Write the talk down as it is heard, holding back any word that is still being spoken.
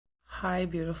Hi,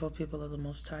 beautiful people of the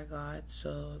Most High God.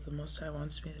 So, the Most High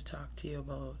wants me to talk to you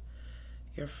about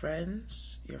your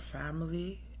friends, your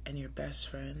family, and your best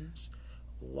friends.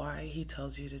 Why He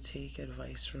tells you to take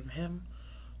advice from Him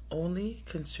only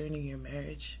concerning your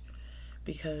marriage.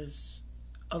 Because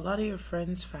a lot of your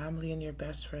friends, family, and your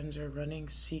best friends are running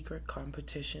secret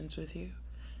competitions with you.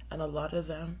 And a lot of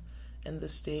them in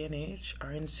this day and age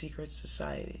are in secret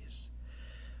societies.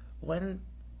 When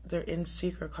they're in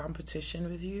secret competition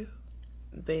with you,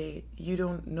 you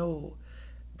don't know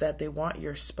that they want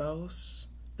your spouse,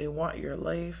 they want your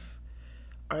life,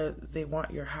 or they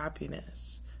want your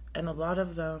happiness. And a lot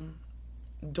of them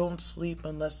don't sleep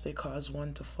unless they cause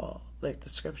one to fall, like the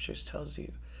scriptures tells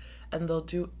you. And they'll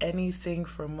do anything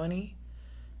for money,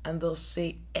 and they'll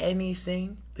say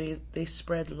anything. They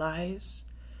spread lies,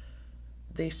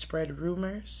 they spread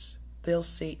rumors, they'll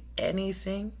say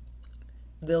anything,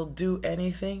 they'll do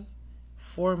anything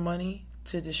for money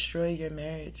to destroy your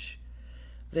marriage.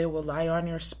 They will lie on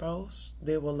your spouse,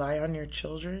 they will lie on your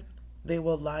children, they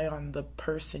will lie on the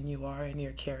person you are and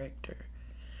your character.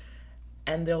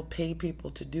 And they'll pay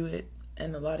people to do it.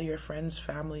 And a lot of your friends,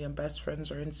 family, and best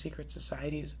friends are in secret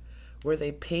societies where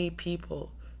they pay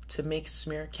people to make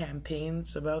smear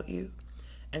campaigns about you.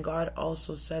 And God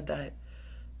also said that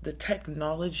the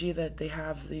technology that they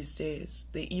have these days,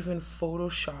 they even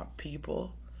Photoshop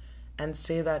people and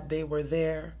say that they were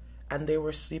there and they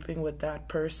were sleeping with that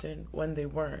person when they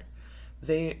weren't.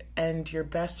 And your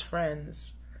best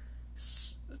friends,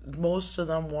 most of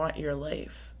them want your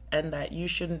life, and that you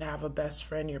shouldn't have a best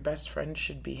friend. Your best friend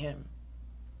should be Him.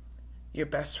 Your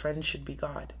best friend should be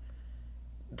God.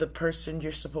 The person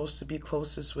you're supposed to be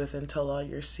closest with and tell all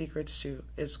your secrets to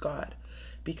is God.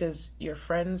 Because your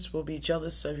friends will be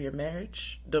jealous of your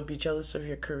marriage, they'll be jealous of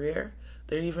your career,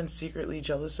 they're even secretly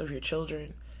jealous of your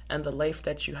children and the life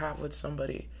that you have with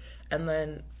somebody. And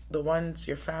then the ones,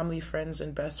 your family, friends,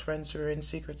 and best friends who are in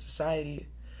secret society,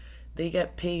 they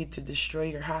get paid to destroy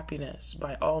your happiness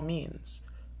by all means.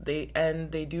 They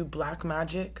do black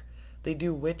magic, they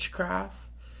do witchcraft,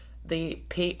 they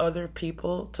pay other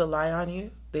people to lie on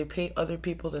you, they pay other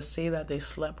people to say that they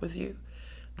slept with you.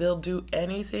 They'll do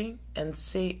anything and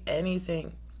say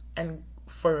anything and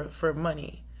for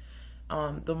money.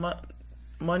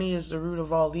 Money is the root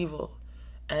of all evil.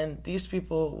 And these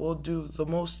people will do the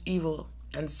most evil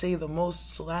and say the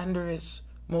most slanderous,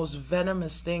 most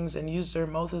venomous things and use their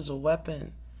mouth as a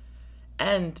weapon.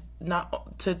 And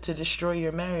not to destroy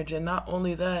your marriage. And not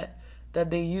only that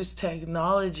they use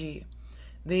technology.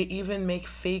 They even make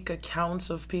fake accounts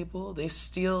of people. They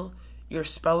steal your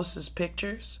spouse's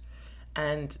pictures.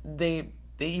 And they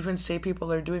even say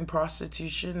people are doing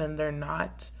prostitution and they're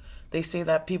not. They say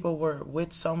that people were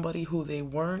with somebody who they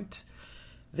weren't.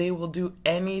 They will do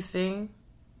anything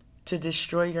to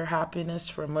destroy your happiness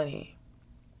for money.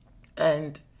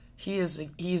 And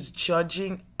he's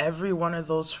judging every one of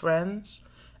those friends,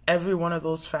 every one of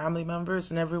those family members,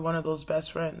 and every one of those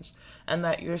best friends. And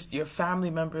that your family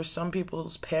members, some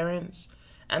people's parents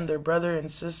and their brother and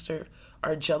sister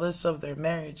are jealous of their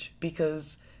marriage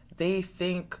because they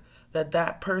think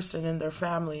that person in their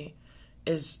family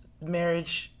is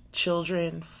marriage,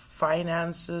 children,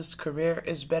 finances, career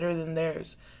is better than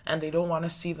theirs, and they don't want to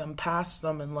see them pass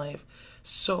them in life.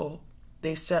 So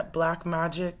they set black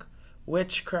magic,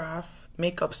 witchcraft,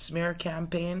 make up smear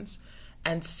campaigns,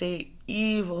 and say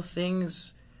evil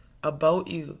things about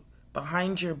you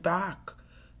behind your back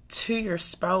to your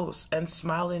spouse and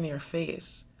smile in your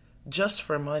face just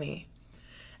for money.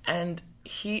 And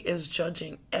He is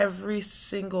judging every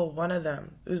single one of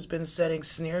them who's been setting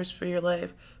snares for your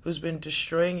life, who's been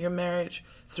destroying your marriage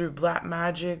through black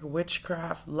magic,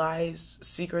 witchcraft, lies,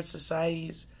 secret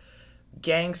societies,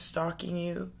 gang stalking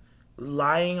you,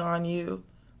 lying on you,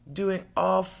 doing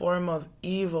all form of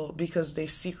evil because they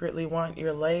secretly want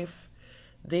your life.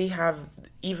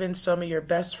 Even some of your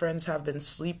best friends have been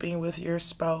sleeping with your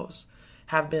spouse,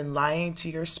 have been lying to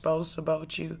your spouse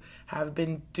about you, have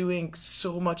been doing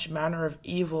so much manner of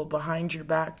evil behind your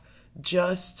back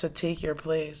just to take your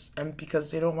place, and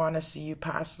because they don't want to see you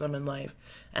pass them in life,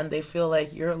 and they feel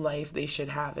like your life, they should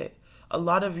have it. A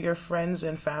lot of your friends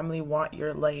and family want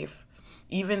your life.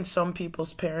 Even some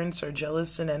people's parents are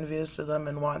jealous and envious of them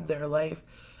and want their life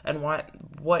and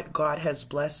want what God has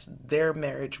blessed their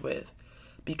marriage with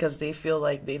because they feel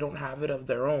like they don't have it of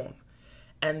their own.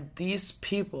 And these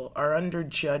people are under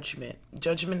judgment.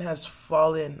 Judgment has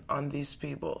fallen on these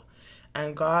people.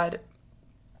 And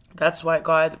that's why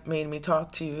God made me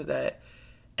talk to you that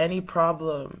any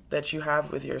problem that you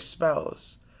have with your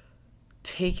spouse,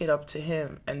 take it up to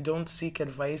him and don't seek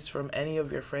advice from any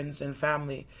of your friends and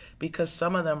family, because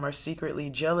some of them are secretly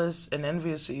jealous and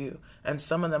envious of you, and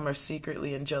some of them are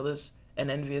secretly and jealous and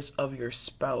envious of your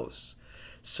spouse.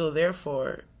 So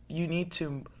therefore, you need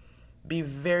to be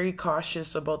very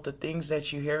cautious about the things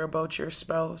that you hear about your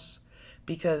spouse,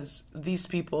 because these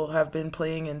people have been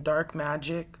playing in dark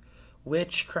magic,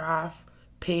 witchcraft,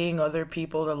 paying other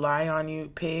people to lie on you,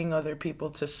 paying other people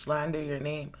to slander your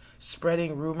name,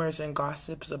 spreading rumors and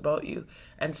gossips about you,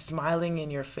 and smiling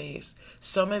in your face.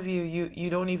 Some of you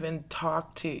don't even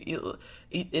talk to.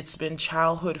 It's been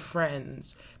childhood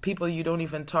friends, people you don't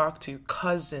even talk to,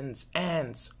 cousins,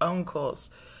 aunts,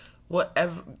 uncles,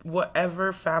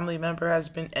 whatever family member has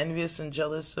been envious and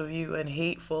jealous of you and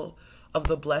hateful of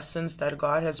the blessings that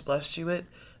God has blessed you with.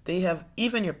 They have,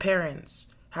 even your parents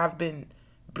have been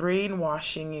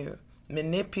brainwashing you,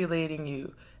 manipulating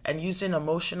you, and using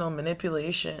emotional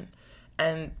manipulation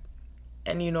and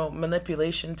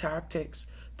manipulation tactics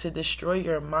to destroy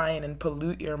your mind and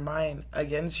pollute your mind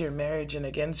against your marriage and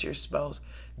against your spouse,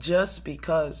 just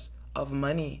because of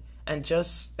money, and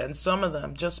some of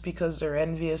them just because they're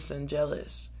envious and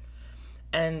jealous.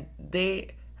 And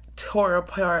they tore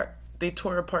apart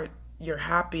your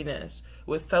happiness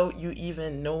without you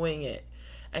even knowing it.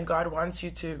 And God wants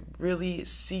you to really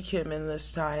seek him in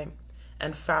this time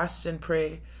and fast and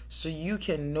pray so you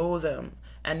can know them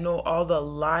and know all the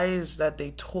lies that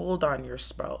they told on your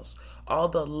spouse, all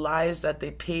the lies that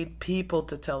they paid people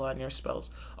to tell on your spouse,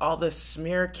 all the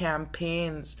smear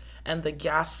campaigns and the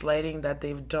gaslighting that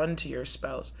they've done to your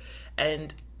spouse,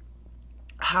 and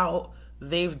how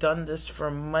they've done this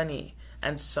for money,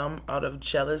 and some out of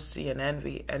jealousy and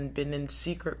envy, and been in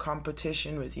secret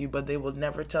competition with you, but they will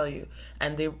never tell you.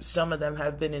 And some of them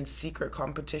have been in secret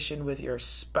competition with your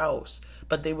spouse,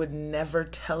 but they would never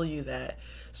tell you that.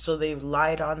 So they've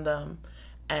lied on them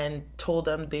and told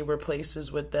them they were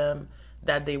places with them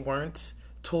that they weren't,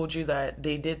 told you that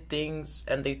they did things,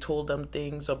 and they told them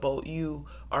things about you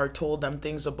or told them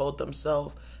things about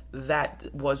themselves that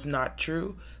was not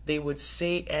true. They would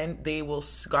say, and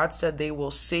God said they will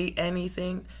say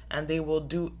anything and they will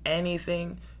do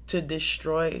anything to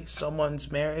destroy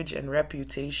someone's marriage and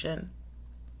reputation.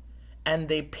 And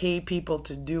they pay people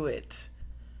to do it.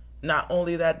 Not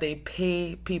only that, they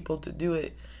pay people to do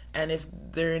it. And if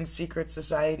they're in secret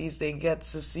societies, they get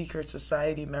the secret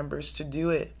society members to do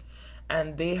it.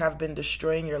 And they have been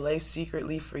destroying your life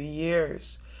secretly for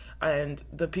years. And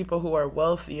the people who are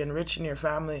wealthy and rich in your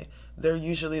family, they're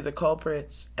usually the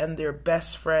culprits, and their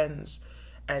best friends.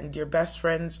 And your best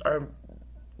friends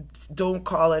don't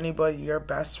call anybody your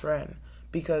best friend,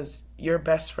 because your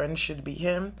best friend should be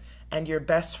him, and your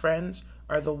best friends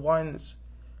are the ones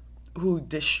who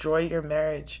destroy your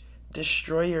marriage,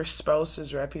 destroy your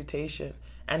spouse's reputation,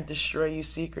 and destroy you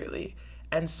secretly.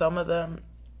 And some of them,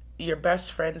 your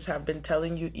best friends, have been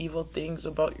telling you evil things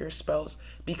about your spouse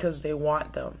because they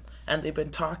want them. And they've been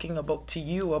talking to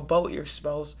you about your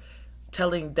spouse,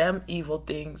 telling them evil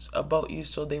things about you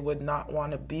so they would not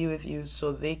want to be with you,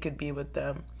 so they could be with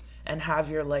them and have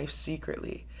your life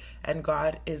secretly. And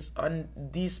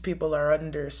these people are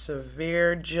under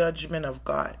severe judgment of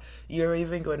God. You're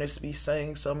even going to be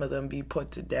saying some of them be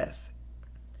put to death.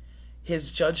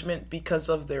 His judgment because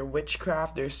of their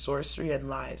witchcraft, their sorcery, and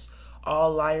lies.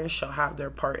 All liars shall have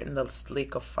their part in the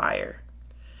lake of fire.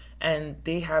 And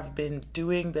they have been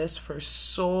doing this for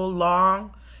so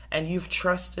long, and you've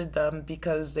trusted them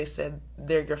because they said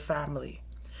they're your family,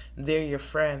 they're your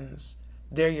friends,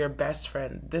 they're your best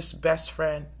friend. This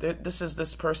is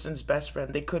this person's best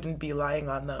friend. They couldn't be lying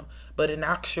on them. But in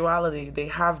actuality, they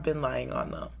have been lying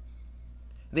on them.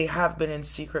 They have been in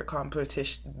secret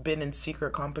competition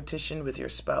with your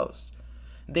spouse.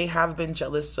 They have been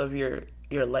jealous of your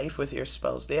life with your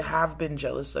spouse. They have been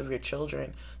jealous of your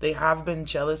children. They have been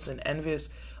jealous and envious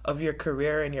of your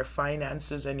career and your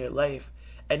finances and your life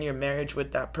and your marriage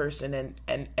with that person.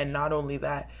 And not only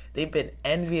that, they've been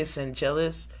envious and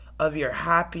jealous of your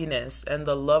happiness and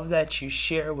the love that you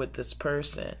share with this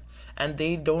person. And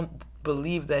they don't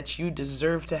believe that you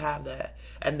deserve to have that.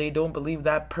 And they don't believe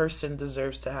that person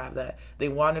deserves to have that. They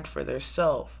want it for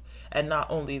themselves. And not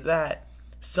only that,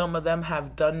 some of them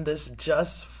have done this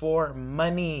just for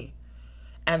money.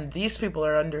 And these people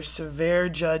are under severe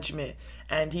judgment.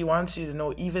 And he wants you to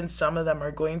know even some of them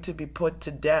are going to be put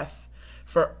to death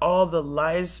for all the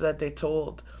lies that they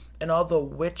told and all the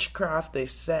witchcraft they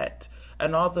set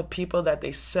and all the people that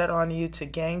they set on you to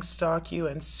gang stalk you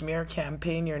and smear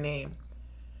campaign your name.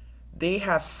 They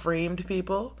have framed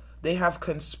people. They have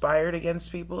conspired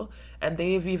against people. And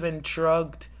they have even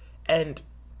drugged and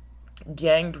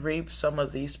ganged raped some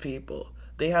of these people.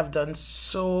 They have done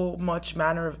so much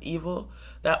manner of evil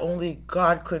that only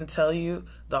God can tell you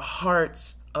the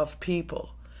hearts of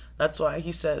people. That's why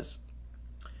he says,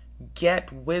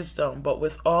 get wisdom, but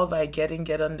with all thy getting,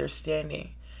 get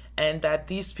understanding. And that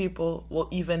these people will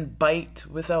even bite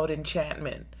without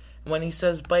enchantment. When he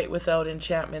says bite without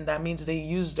enchantment, that means they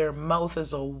use their mouth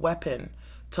as a weapon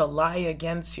to lie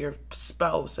against your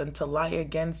spouse and to lie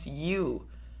against you.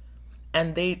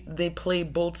 And they play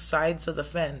both sides of the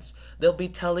fence. They'll be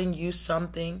telling you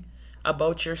something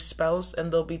about your spouse,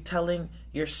 and they'll be telling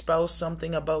your spouse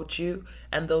something about you,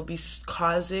 and they'll be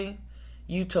causing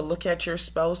you to look at your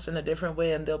spouse in a different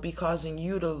way, and they'll be causing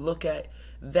you to look at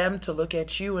them to look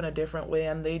at you in a different way.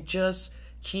 And they just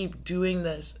keep doing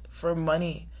this for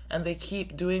money, and they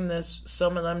keep doing this,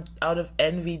 some of them out of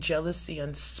envy, jealousy,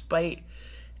 and spite,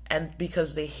 and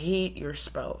because they hate your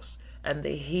spouse and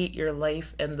they hate your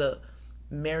life and the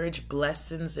marriage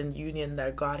blessings and union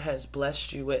that God has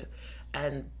blessed you with.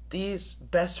 And these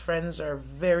best friends are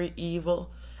very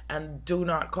evil, and do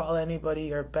not call anybody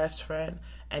your best friend,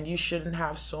 and you shouldn't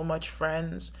have so much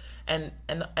friends. And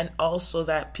also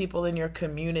that people in your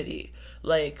community,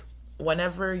 like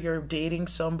whenever you're dating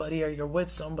somebody or you're with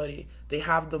somebody, they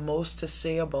have the most to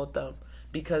say about them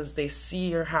because they see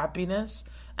your happiness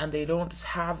and they don't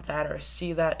have that or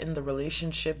see that in the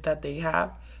relationship that they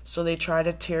have. So they try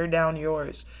to tear down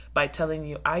yours by telling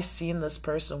you, I seen this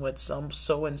person with some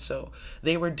so-and-so.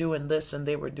 They were doing this and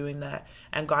they were doing that.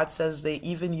 And God says they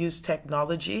even use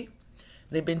technology.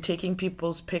 They've been taking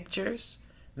people's pictures,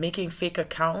 making fake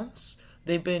accounts.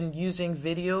 They've been using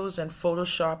videos and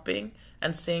photoshopping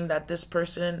and saying that this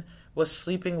person was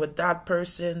sleeping with that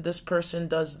person. This person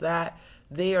does that.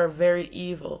 They are very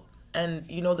evil. And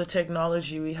you know the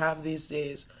technology we have these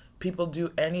days. People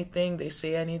do anything, they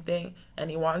say anything, and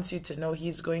he wants you to know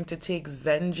he's going to take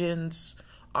vengeance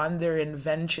on their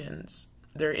inventions,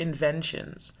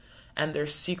 and their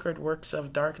secret works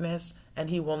of darkness,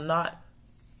 and he will not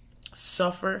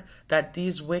suffer that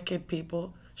these wicked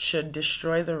people should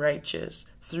destroy the righteous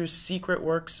through secret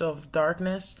works of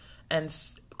darkness and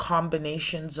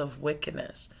combinations of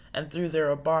wickedness, and through their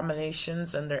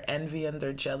abominations and their envy and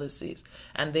their jealousies,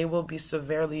 and they will be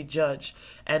severely judged.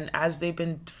 And as they've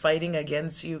been fighting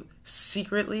against you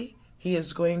secretly, he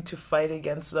is going to fight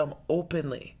against them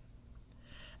openly.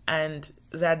 And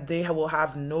that they will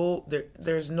have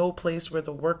there's no place where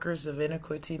the workers of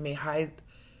iniquity may hide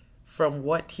from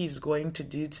what he's going to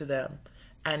do to them.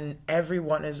 And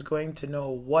everyone is going to know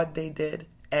what they did,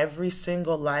 every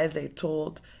single lie they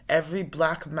told, every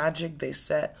black magic they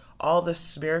set, all the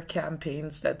smear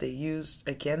campaigns that they used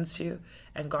against you,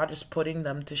 and God is putting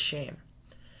them to shame.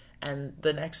 And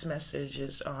the next message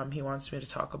is he wants me to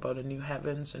talk about a new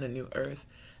heavens and a new earth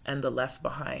and the left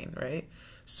behind, right?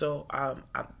 So I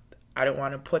don't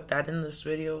want to put that in this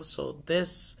video. So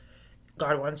this,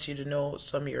 God wants you to know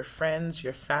some of your friends,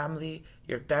 your family,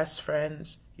 your best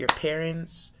friends, your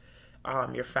parents,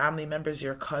 your family members,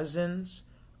 your cousins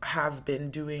have been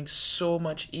doing so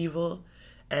much evil.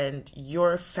 And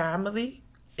your family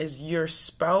is your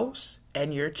spouse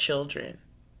and your children.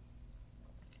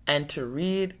 And to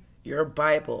read your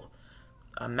Bible,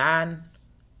 a man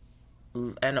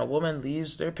and a woman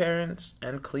leaves their parents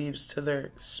and cleaves to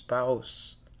their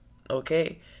spouse.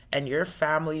 Okay? And your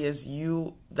family is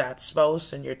you, that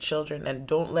spouse, and your children. And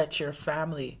don't let your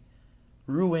family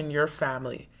ruin your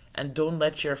family. And don't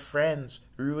let your friends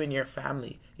ruin your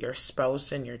family, your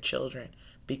spouse and your children,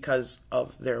 because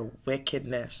of their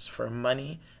wickedness for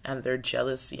money and their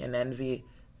jealousy and envy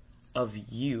of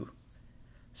you.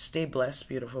 Stay blessed,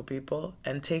 beautiful people,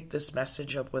 and take this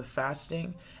message up with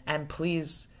fasting. And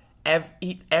please,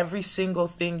 eat every single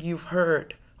thing you've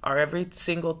heard or every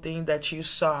single thing that you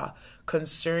saw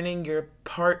concerning your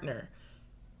partner.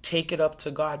 Take it up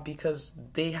to God, because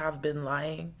they have been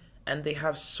lying, and they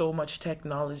have so much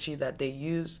technology that they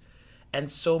use,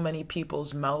 and so many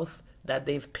people's mouth that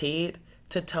they've paid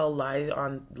to tell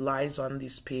lies on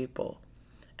these people.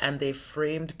 And they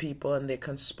framed people, and they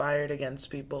conspired against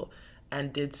people,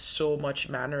 and did so much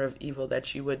manner of evil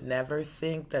that you would never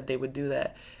think that they would do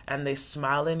that. And they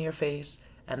smile in your face,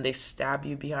 and they stab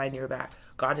you behind your back.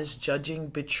 God is judging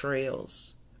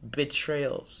betrayals.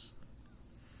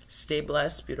 Stay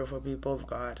blessed, beautiful people of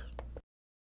God.